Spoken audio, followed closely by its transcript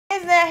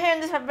guys, here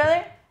this is my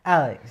brother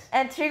Alex.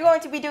 and we're going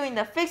to be doing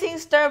the fixing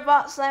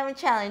store-bought slime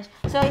challenge.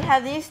 So we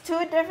have these two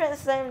different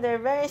slime. They're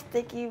very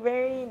sticky,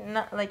 very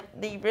not like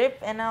they rip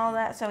and all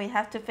that. So we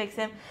have to fix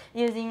them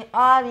using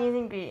all these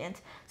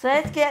ingredients. So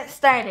let's get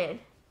started.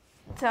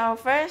 So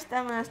first,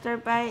 I'm gonna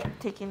start by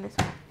taking this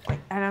one. Wait,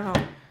 I don't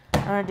know.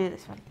 I'm gonna do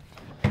this one.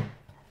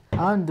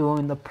 I'm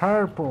doing the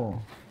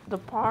purple. The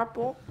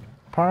purple.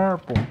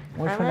 Purple.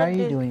 Which one are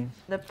you doing?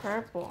 The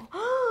purple.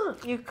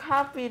 You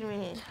copied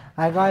me.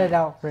 I got it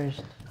out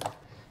first.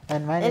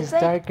 And mine is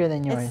like, darker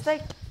than yours. It's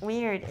like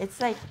weird. It's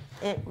like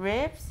it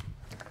rips.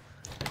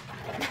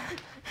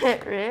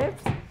 It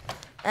rips.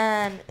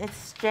 And it's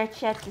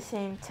stretchy at the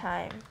same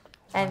time.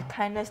 And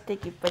kind of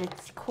sticky, but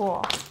it's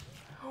cool.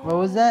 What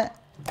was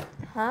that?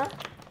 Huh?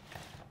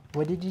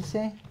 What did you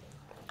say?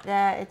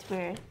 Yeah, it's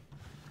weird.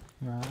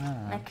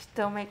 Ah. Like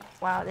still make.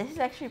 Wow, this is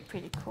actually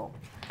pretty cool.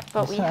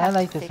 But we I have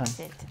like to this fix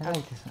one. it. I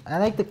like this one. I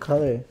like the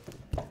color.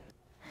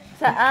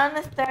 So I'm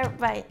gonna start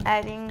by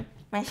adding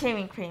my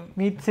shaving cream.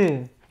 Me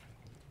too.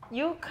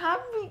 You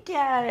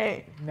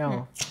copycat.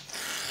 No.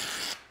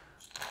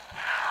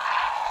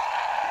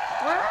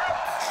 What?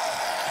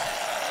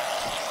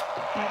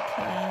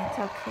 Okay, it's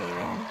okay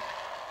then.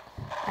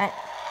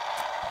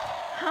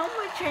 How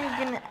much are you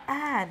gonna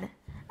add?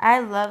 I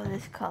love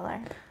this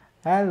color.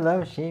 I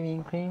love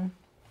shaving cream.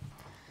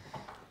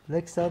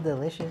 Looks so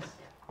delicious.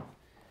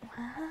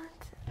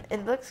 What?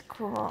 It looks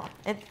cool.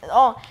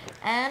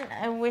 And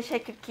I wish I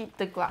could keep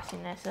the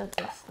glossiness of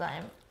the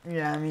slime.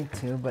 Yeah, me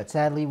too. But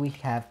sadly, we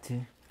have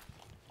to.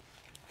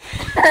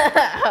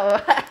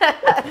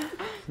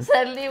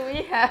 Sadly,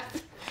 we have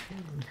to.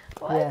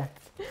 What? Yeah.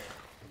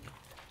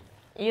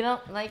 You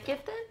don't like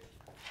it then?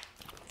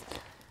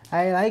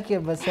 I like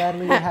it, but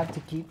sadly, we have to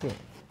keep it.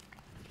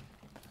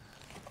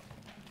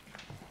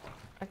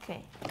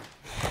 Okay.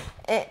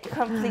 It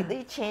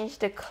completely changed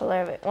the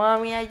color of it. Well, I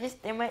mean,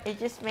 it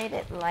just made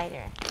it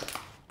lighter.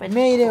 But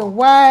made it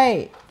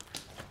white.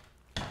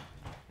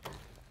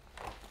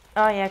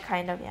 Oh yeah,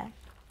 kind of, yeah.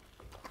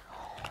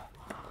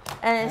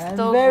 And it's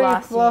still very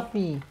glossy.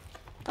 Fluffy.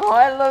 Oh,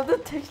 I love the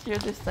texture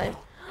of this slime.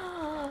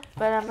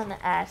 But I'm gonna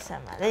add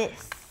some of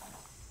this.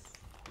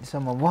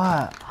 Some of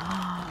what?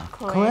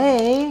 Clay.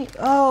 Clay?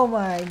 Oh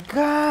my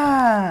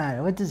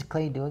god! What does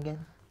clay do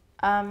again?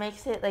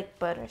 Makes it like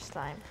butter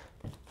slime.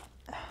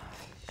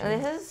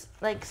 And this is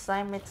like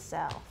slime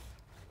itself.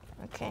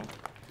 Okay.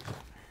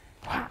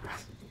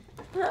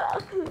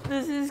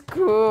 This is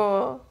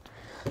cool.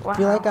 Wow. I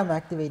feel like I'm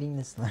activating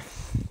this slime.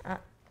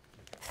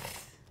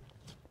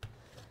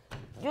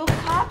 You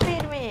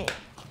copied me.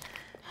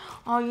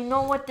 Oh, you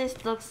know what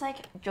this looks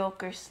like?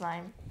 Joker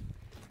slime.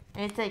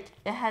 It's like,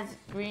 it has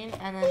green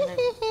and then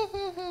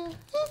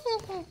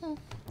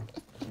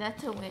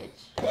that's a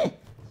witch.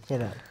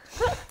 Shut up.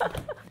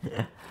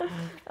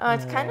 Oh,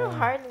 it's kind of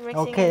hard mixing.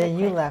 Okay, then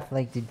you laugh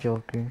like the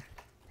Joker.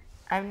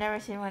 I've never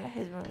seen one of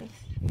his movies.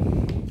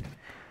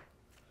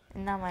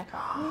 Not my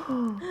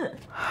fault.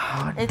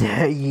 How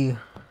dare you?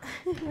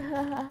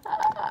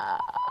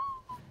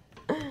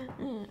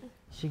 You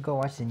should go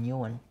watch the new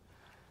one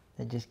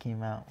that just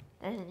came out.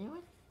 There's a new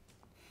one?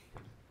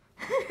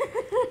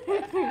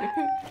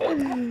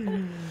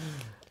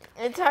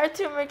 It's hard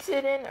to mix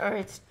it in or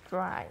it's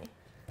dry.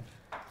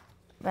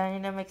 But I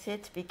need to mix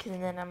it because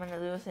then I'm gonna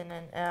lose and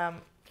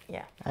then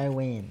yeah. I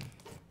win.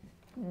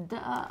 Duh.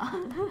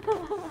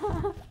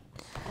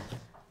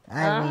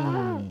 I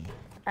win.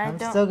 I'm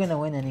still gonna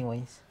win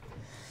anyways.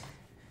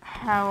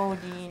 How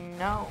do you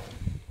know?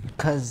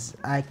 Cause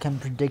I can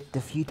predict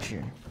the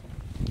future.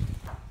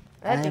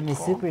 I am a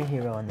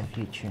superhero in the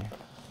future.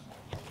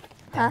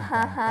 Ha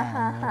ha ha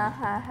ha ha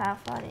ha ha!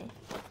 Funny.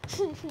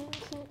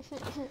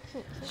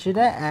 Should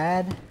I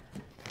add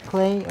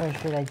clay or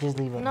should I just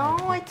leave it?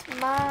 No, it's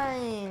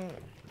mine.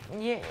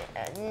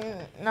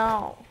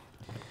 No.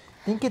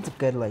 I think it's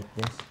good like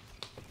this.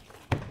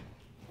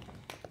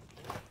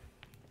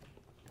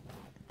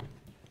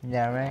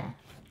 Yeah, right.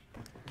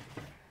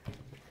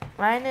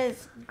 Mine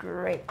is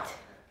great.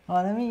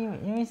 Oh, let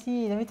me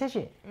see. Let me touch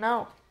it.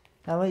 No.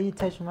 I'll let you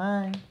touch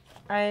mine.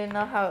 I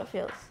know how it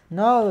feels.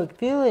 No, look,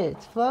 feel it.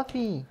 It's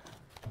fluffy.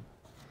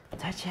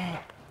 Touch it.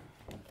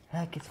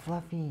 Look, it's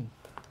fluffy.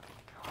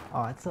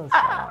 Oh, it's so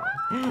soft.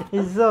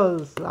 It's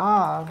so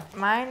soft.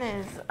 Mine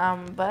is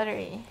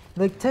buttery.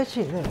 Look, touch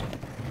it. Look.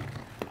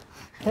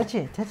 Touch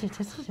it. Touch it.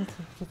 Touch it. Touch it.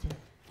 Touch it.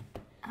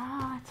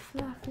 Oh, it's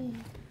fluffy.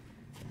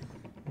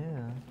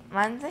 Yeah.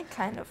 Mine's like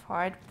kind of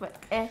hard,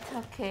 but it's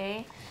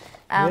okay.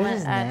 Yours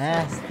is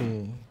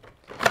nasty.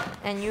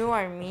 And you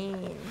are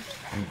mean.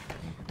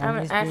 I'm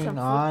gonna add some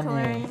food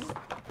coloring.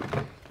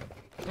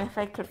 If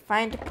I could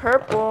find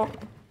purple.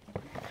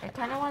 I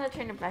kind of want to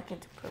turn it back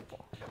into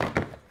purple.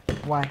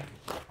 Why?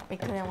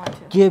 Because I want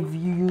to. Give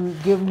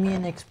me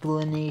an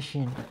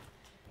explanation.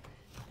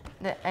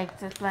 The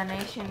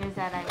explanation is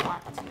that I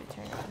want to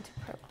turn it into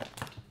purple.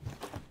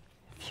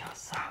 Feels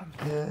so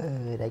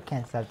good. I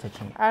can't stop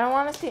touching it. I don't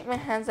want to stick my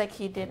hands like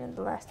he did in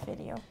the last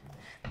video.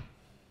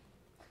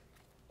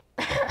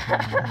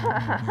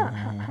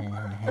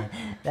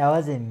 That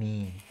wasn't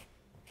me.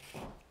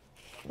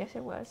 Yes,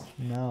 it was.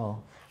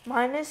 No.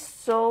 Mine is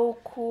so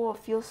cool. It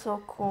feels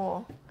so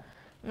cool.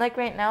 Like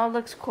right now, it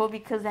looks cool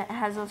because it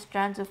has those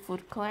strands of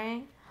food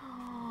coloring.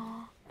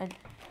 And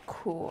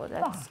cool.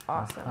 That's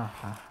awesome.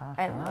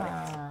 I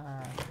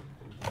love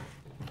it.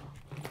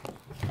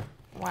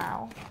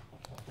 Wow.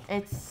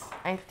 It's,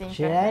 I think.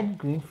 Should I add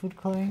green food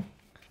coloring?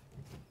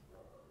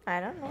 I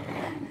don't know.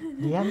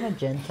 Do you have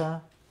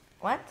magenta?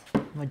 What?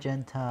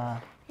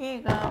 Magenta. Here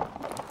you go.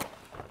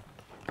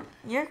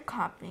 You're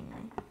copying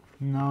me.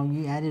 No,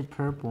 you added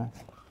purple.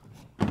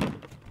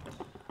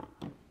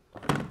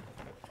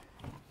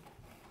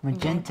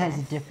 Magenta is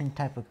a different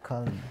type of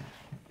color.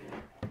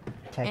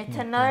 It's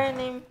another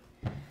name.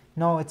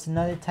 No, it's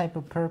another type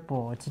of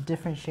purple. It's a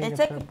different shade It's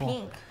of like purple.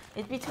 pink.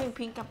 It's between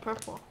pink and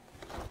purple.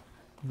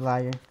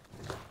 Liar.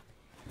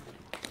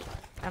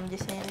 I'm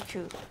just saying the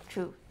truth.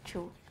 Truth.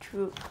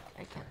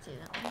 I can't say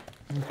that one.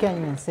 You can't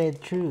even say the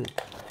truth.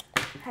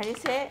 How do you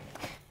say it?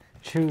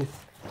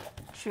 Truth.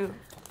 True.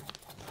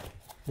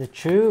 The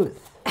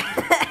truth.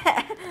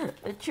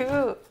 The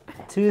truth.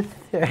 Tooth.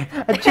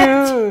 A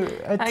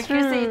truth. A I truth.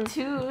 could say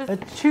tooth. A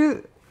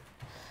truth.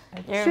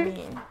 You're truth.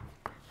 mean.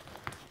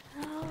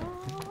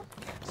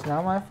 It's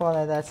not my fault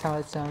that that's how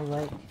it sounds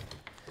like.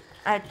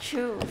 I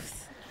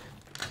choose.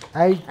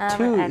 I I'm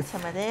gonna add choose.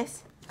 some of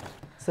this.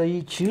 So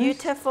you choose?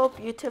 Beautiful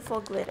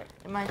glitter.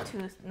 My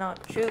tooth, no,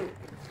 true.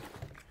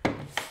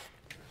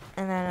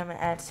 And then I'm gonna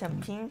add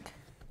some pink.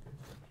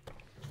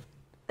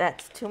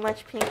 That's too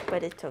much pink,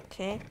 but it's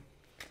okay.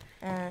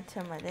 And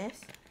some of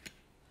this.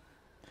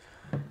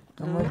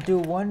 I'm gonna do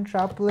one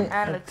droplet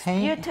And of looks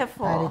paint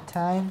beautiful. at a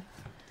time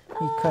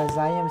because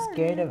I am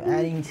scared of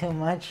adding too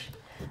much.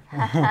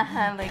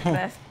 Like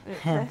last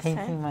Painting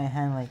time. my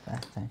hand like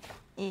last time.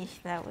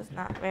 Eesh, that was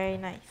not very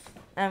nice.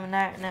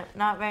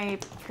 Not very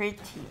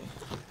pretty.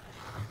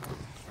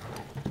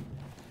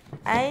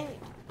 I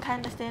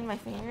kind of stained my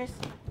fingers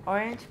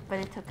orange, but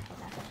it's okay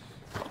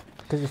now.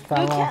 Because it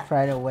fell You off can't-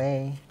 right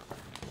away.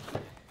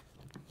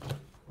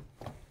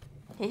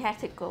 He had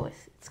to go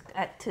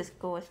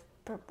with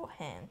purple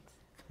hands.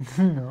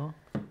 No.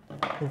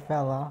 It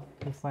fell off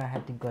before I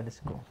had to go to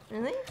school.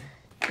 Really?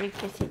 You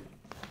can see.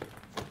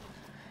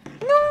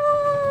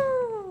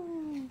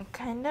 No! I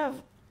kind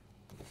of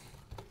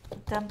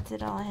dumped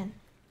it all in.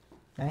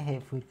 I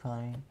hate food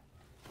coloring.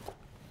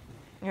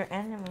 Your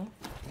enemy.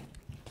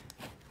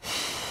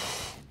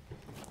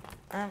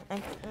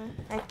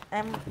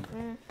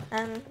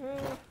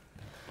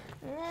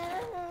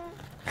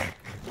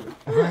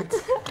 What?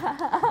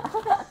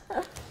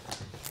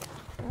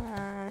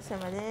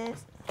 Some of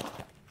this.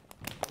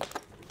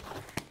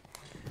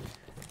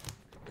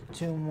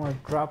 2 more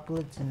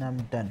droplets and I'm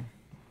done.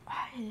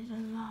 I did a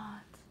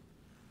lot.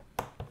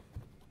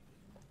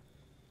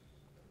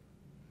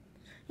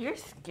 You're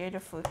scared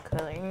of food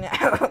coloring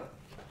now.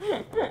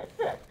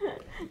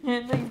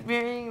 You're like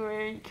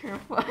very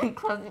careful and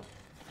closing.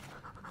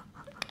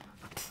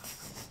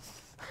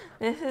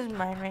 This is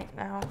mine right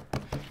now.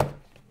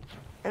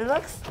 It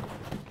looks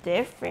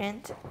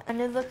different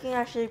and it's looking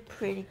actually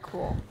pretty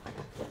cool.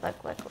 Look.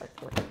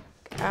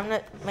 I'm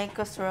gonna make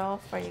a swirl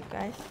for you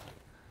guys.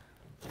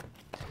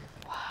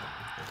 Wow.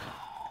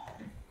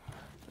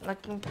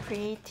 Looking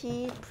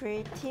pretty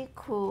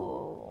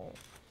cool.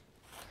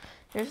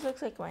 Yours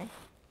looks like mine.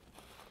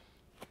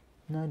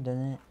 No, it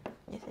doesn't.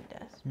 Yes, it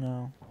does.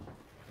 No.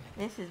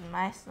 This is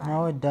my slime.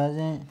 No, it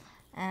doesn't.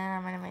 And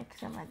I'm gonna make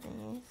some of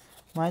these.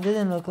 Mine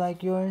doesn't look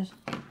like yours.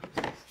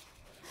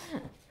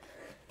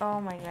 Oh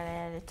my god, I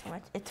added too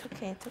much. It's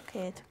okay. It's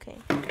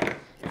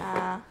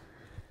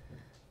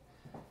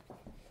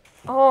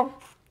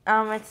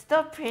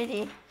still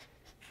pretty.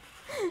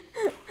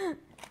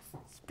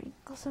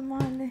 Sprinkle some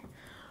on there.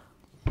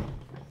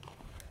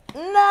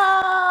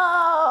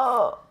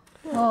 No!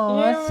 Oh,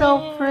 You're that's so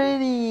mean.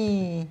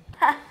 pretty.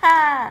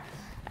 Haha!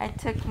 I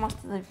took most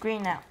of the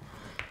green out.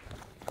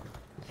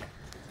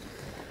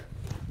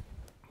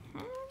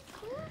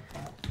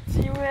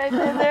 See what I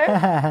did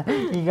there?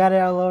 You got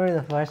it all over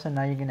the floor, so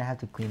now you're gonna have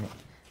to clean it.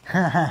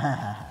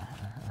 I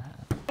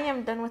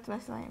am done with my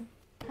slime.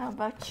 How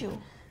about you?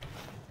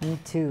 Me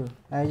too.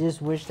 I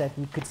just wish that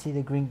you could see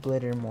the green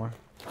glitter more.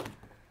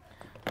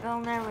 They'll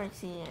never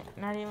see it.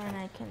 Not even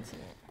I can see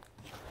it.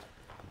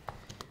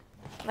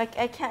 Like,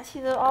 I can't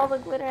see all the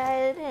glitter I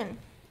added in.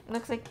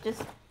 Looks like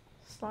just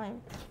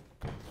slime.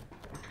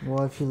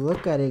 Well, if you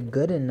look at it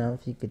good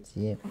enough, you could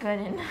see it. Good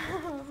enough.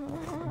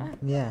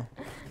 Yeah.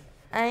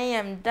 I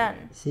am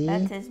done. See?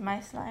 That is my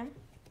slime.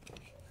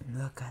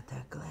 Look at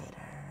the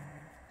glitter.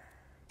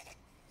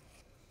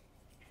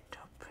 So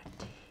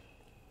pretty.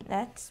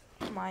 That's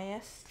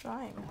my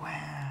slime.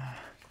 Wow.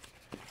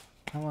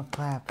 I'm gonna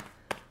clap.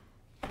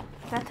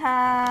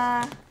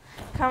 Ta-ta!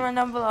 Comment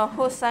down below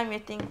whose slime you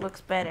think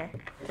looks better.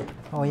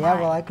 Oh yeah,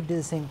 Mine. well I could do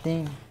the same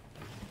thing.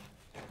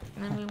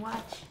 Let me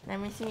watch. Let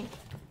me see.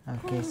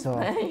 Okay, so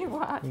Let me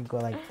watch. you go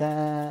like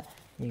that,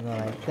 you go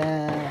like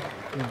that,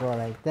 you go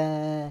like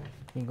that,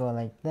 you go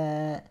like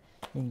that,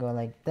 you go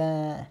like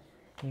that,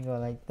 you go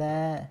like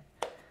that.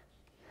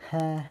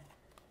 Ha,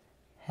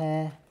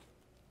 ha,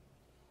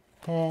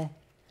 ha,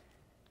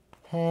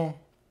 Hey.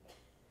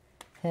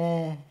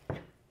 Hey.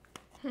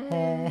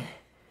 Hey.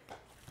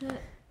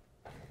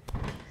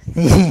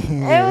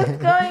 It was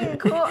going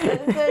cool. You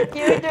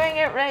were doing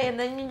it right, and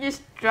then you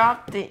just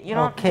dropped it. You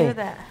don't do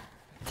that.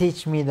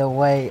 Teach me the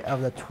way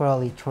of the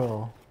twirly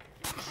twirl.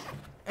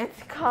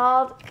 It's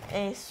called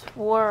a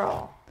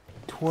swirl.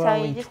 Twirly so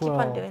you just twirl.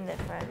 keep on doing that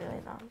for a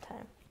really long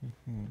time.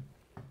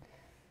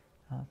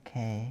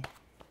 Okay.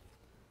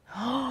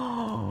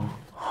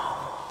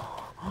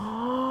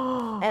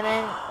 And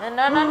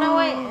then, no,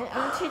 wait.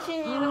 I'm teaching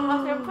you the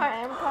most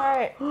important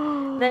part.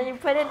 Then you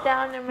put it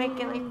down and make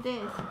it like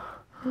this.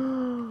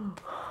 And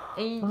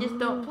you just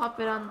don't pop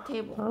it on the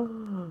table.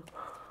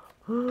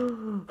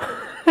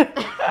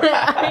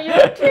 Are you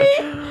okay?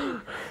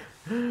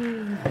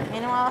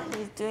 Meanwhile,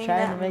 he's doing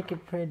that. Trying to make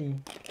it pretty.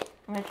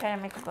 I'm gonna try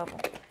to make a bubble.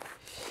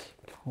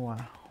 Wow.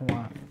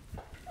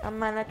 I'm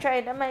gonna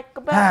try to make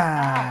a bubble.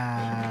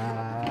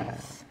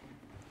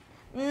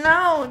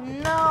 No.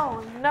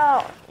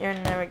 You're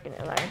never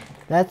gonna learn.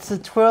 That's a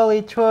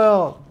twirly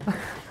twirl.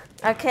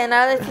 Okay,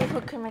 now let's see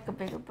who can make a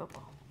bigger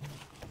bubble.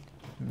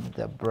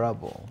 The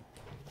brubble.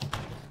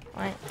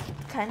 Wait,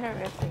 kind of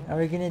ripping. Are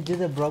we gonna do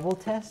the brubble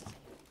test?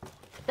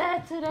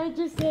 That's what I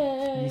just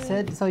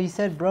said. You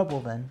said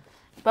brubble then.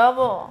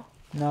 Bubble.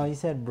 No, you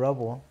said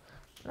brubble.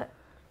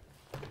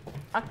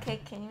 Okay,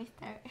 can you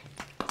start?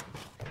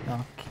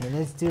 Okay,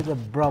 let's do the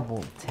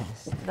brubble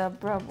test. The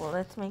brubble.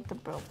 Let's make the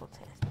brubble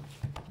test.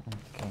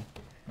 Okay.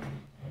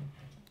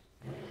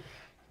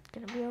 It's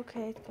gonna be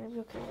okay. It's gonna be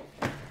okay.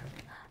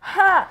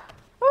 Ha!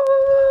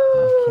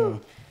 Okay.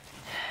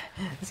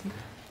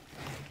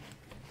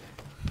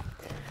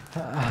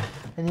 I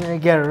need to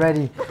get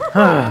ready.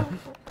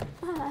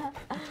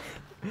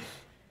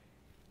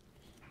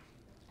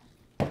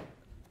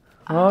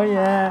 Oh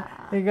yeah,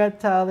 it got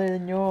taller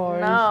than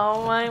yours.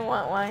 No, mine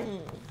went white.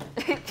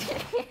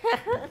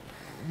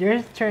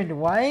 Yours turned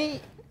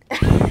white?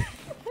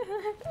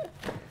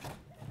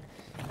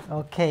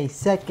 Okay,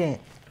 second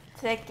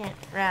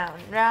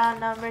round. Round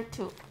number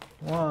 2.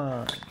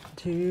 1,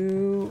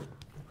 2.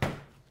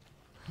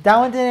 That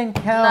one didn't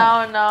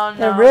count. No.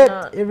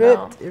 It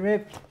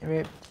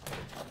ripped.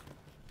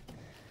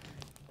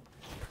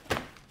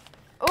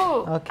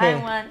 Ooh, Okay. I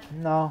won.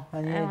 No,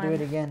 I need to do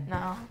it again.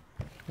 No.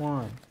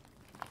 1,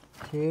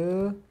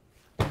 2.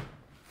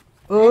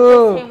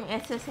 Ooh.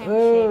 It's the same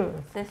Ooh.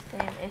 shape.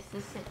 It's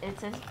the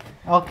same.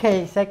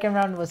 Okay, second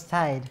round was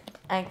tied.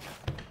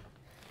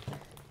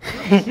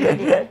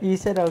 You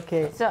said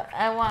okay. So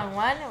I won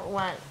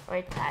 1-1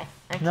 or tie.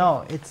 Okay.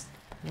 No, it's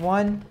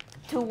 1,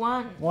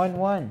 2-1. 1,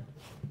 1.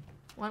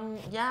 1,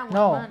 yeah, 1-1.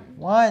 No,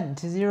 1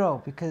 to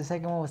 0 because the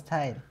second one was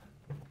tied.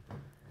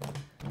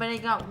 But I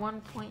got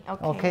 1 point.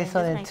 Okay,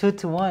 so then 2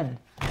 to 1.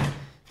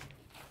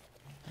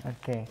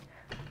 Okay.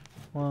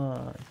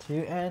 1,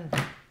 2, and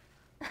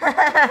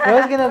it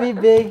was gonna be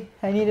big.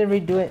 I need to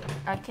redo it.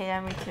 Okay,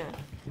 yeah, me too.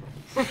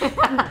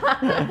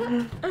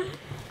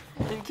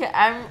 Okay,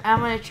 I'm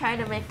gonna try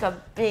to make a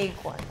big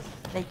one,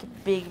 like a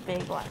big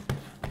one.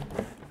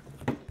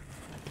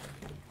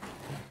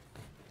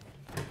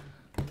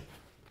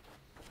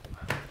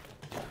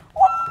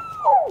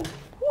 Woo!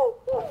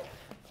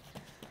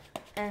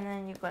 And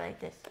then you go like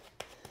this.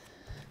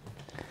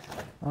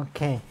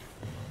 Okay.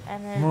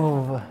 And then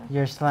Move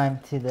your slime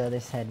to the other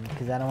side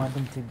because I don't want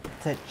them to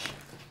touch.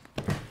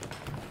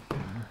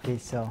 Okay,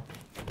 so.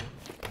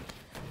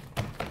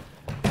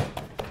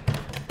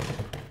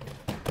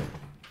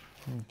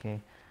 Okay.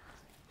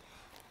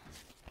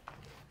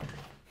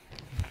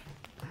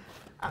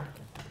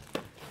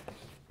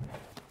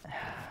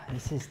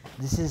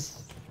 This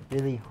is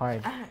really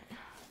hard.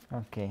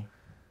 Okay.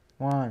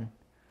 1.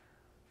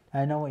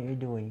 I know what you're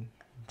doing.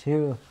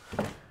 2.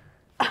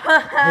 It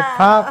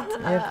popped.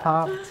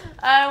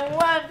 I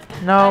won.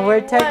 No,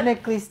 we're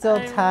technically still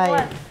tied,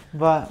 won.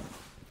 but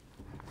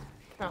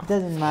No. it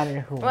doesn't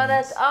matter who Well, wins.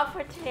 that's all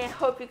for today. I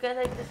hope you guys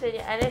liked this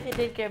video. And if you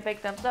did, give a big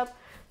thumbs up.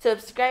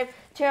 Subscribe.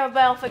 Turn your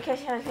bell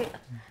notification on.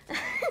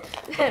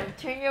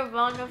 Turn your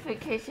bell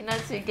notification on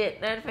so you get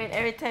notified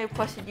every time I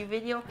post a new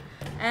video.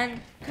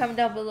 And comment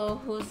down below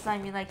whose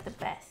slime you like the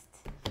best.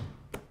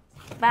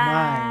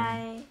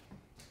 Bye.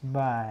 Mine.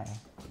 Bye.